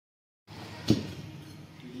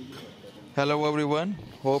Hello everyone,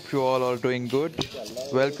 hope you all are doing good.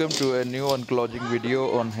 Welcome to a new unclogging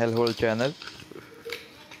video on Hellhole channel.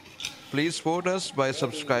 Please support us by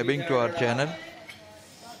subscribing to our channel.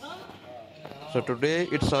 So today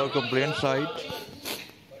it's our complaint site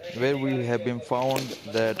where we have been found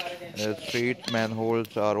that street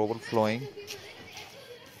manholes are overflowing.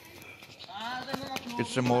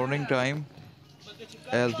 It's a morning time.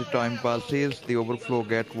 As the time passes, the overflow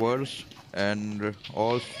gets worse and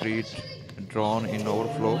all street drawn in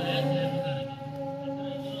overflow.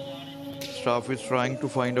 Staff is trying to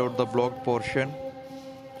find out the blocked portion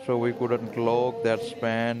so we could unclog that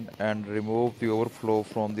span and remove the overflow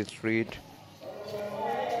from the street.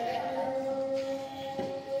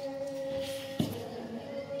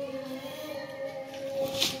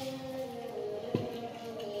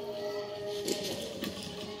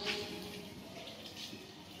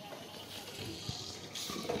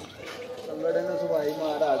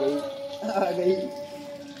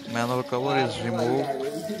 Manhole cover is removed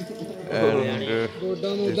and the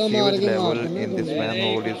sewage level in this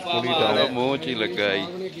manhole is fully down.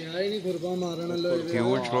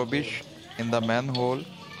 Huge rubbish in the manhole.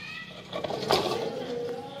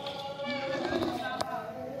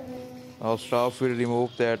 Our staff will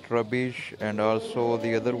remove that rubbish and also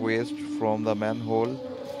the other waste from the manhole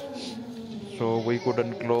so we could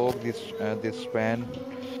unclog this span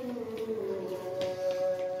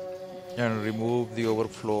and remove the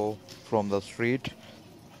overflow from the street.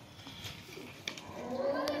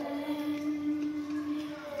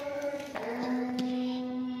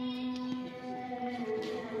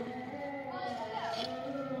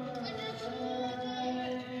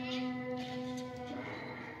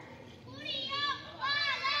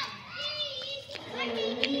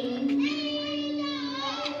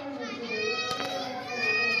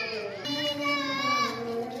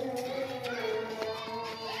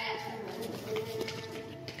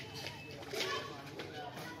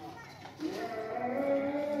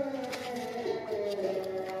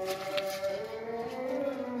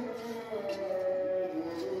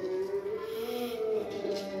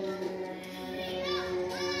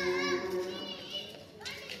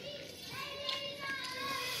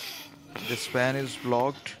 The span is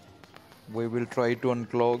blocked. We will try to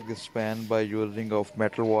unclog the span by using of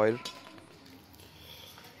metal wire.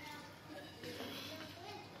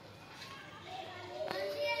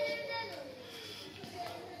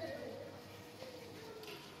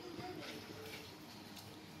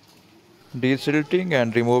 Desilting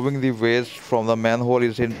and removing the waste from the manhole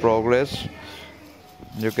is in progress.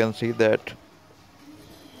 You can see that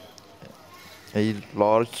a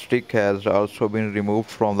large stick has also been removed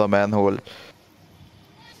from the manhole.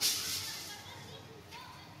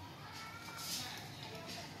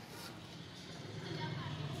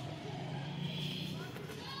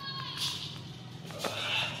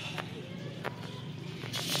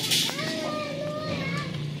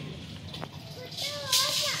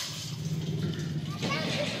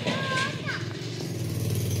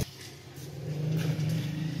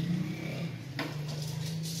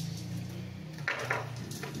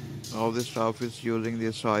 Now the staff is using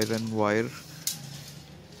this iron wire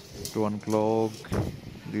to unclog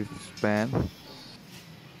this span.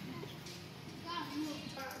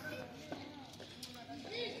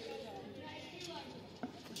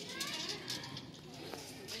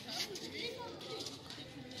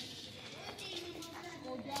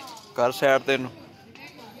 Kar side te nu.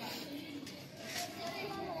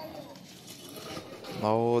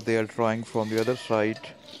 Now they are trying from the other side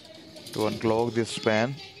to unclog this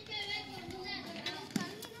span.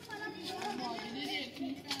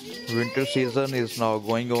 Winter season is now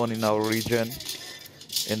going on in our region.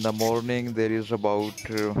 In the morning there is about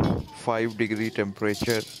 5-degree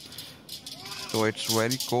temperature, so it's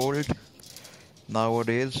very cold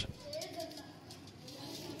nowadays.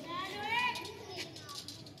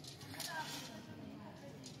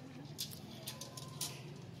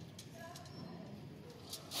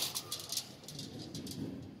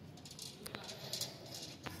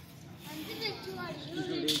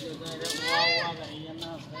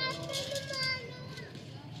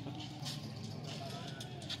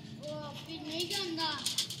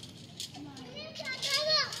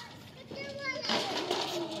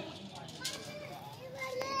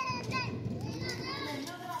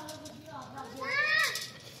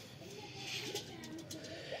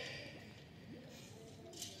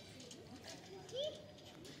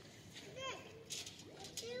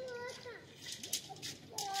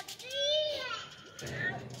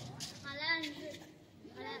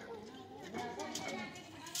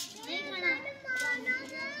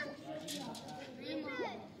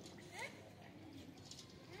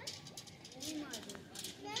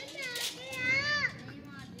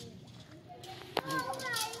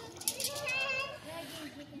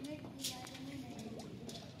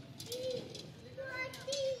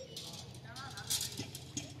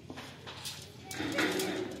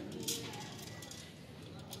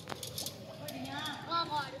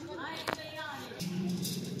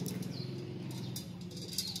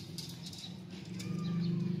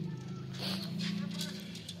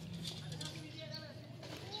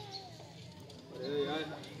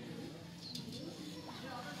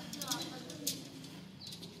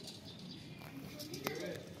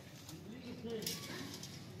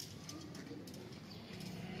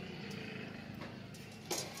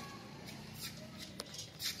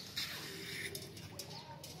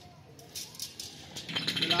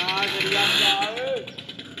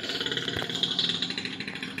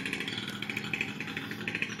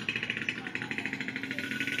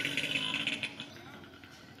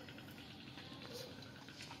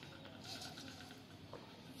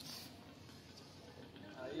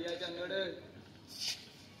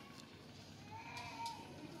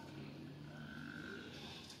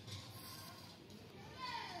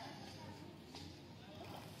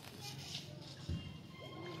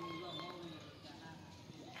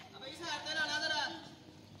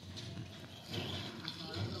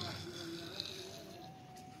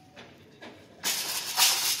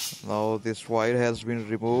 Now this wire has been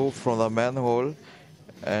removed from the manhole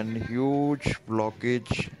and huge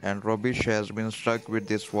blockage and rubbish has been stuck with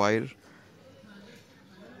this wire.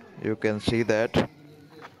 You can see that.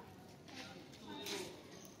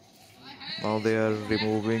 Now they are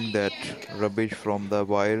removing that rubbish from the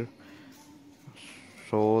wire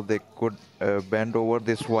so they could bend over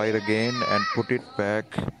this wire again and put it back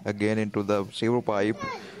again into the sewer pipe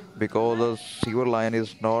because the sewer line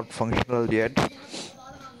is not functional yet.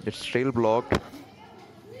 It's still blocked.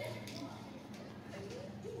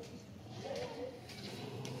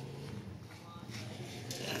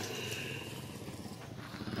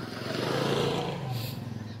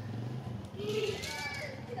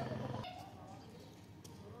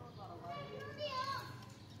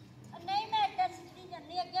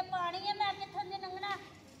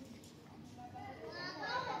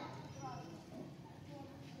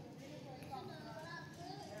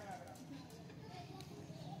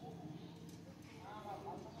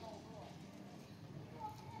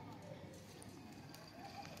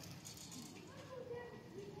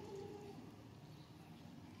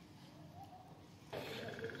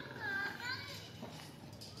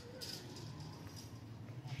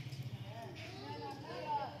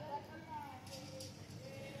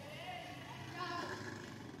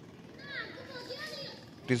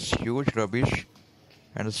 It is huge rubbish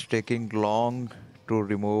and it's taking long to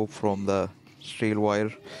remove from the steel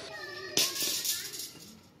wire.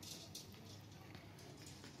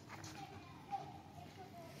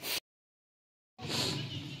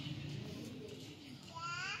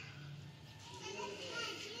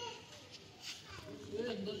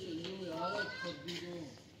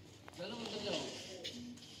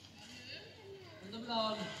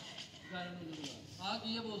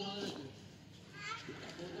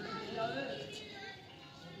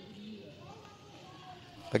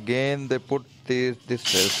 Again they put this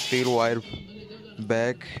steel wire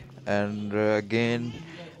back and again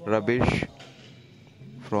rubbish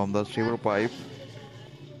from the sewer pipe.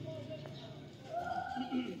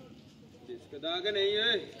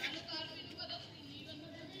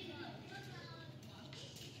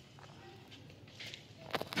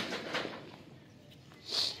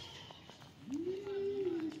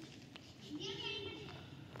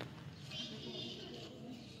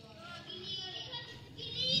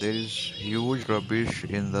 There is huge rubbish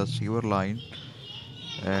in the sewer line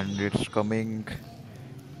and it's coming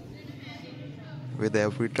with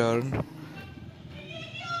every turn.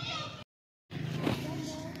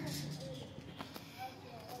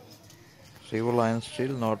 Sewer line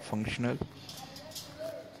still not functional.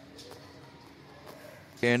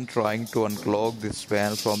 Again trying to unclog this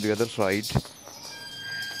span from the other side.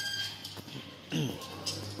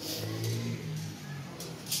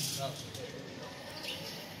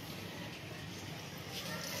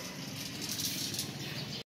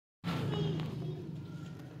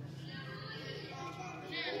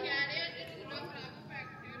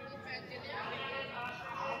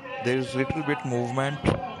 There is little bit movement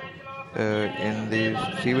in the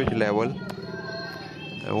sewage level.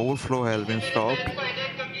 The overflow has been stopped,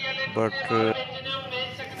 but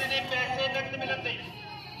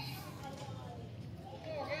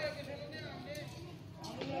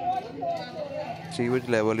sewage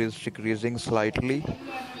level is decreasing slightly.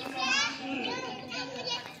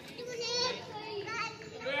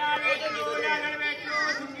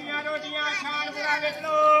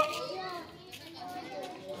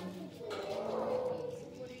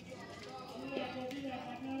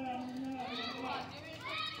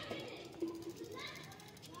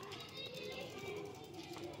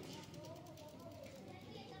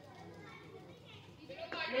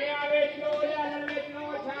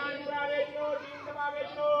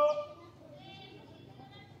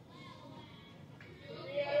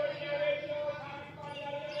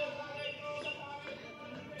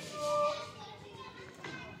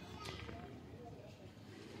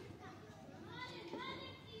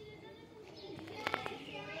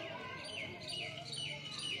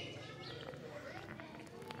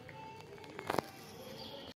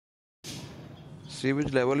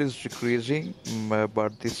 Sewage level is decreasing,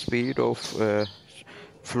 but the speed of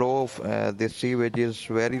flow of the sewage is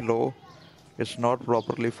very low. It's not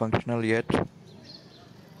properly functional yet.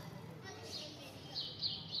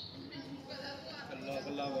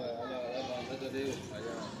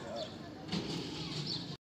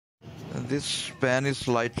 This span is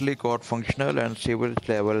slightly got functional and sewage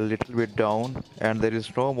level a little bit down, and there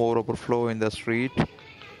is no more overflow in the street.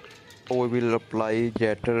 We will apply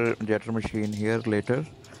jetter machine here later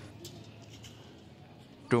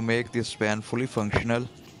to make this span fully functional.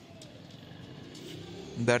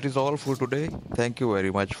 That is all for today. Thank you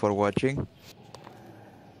very much for watching.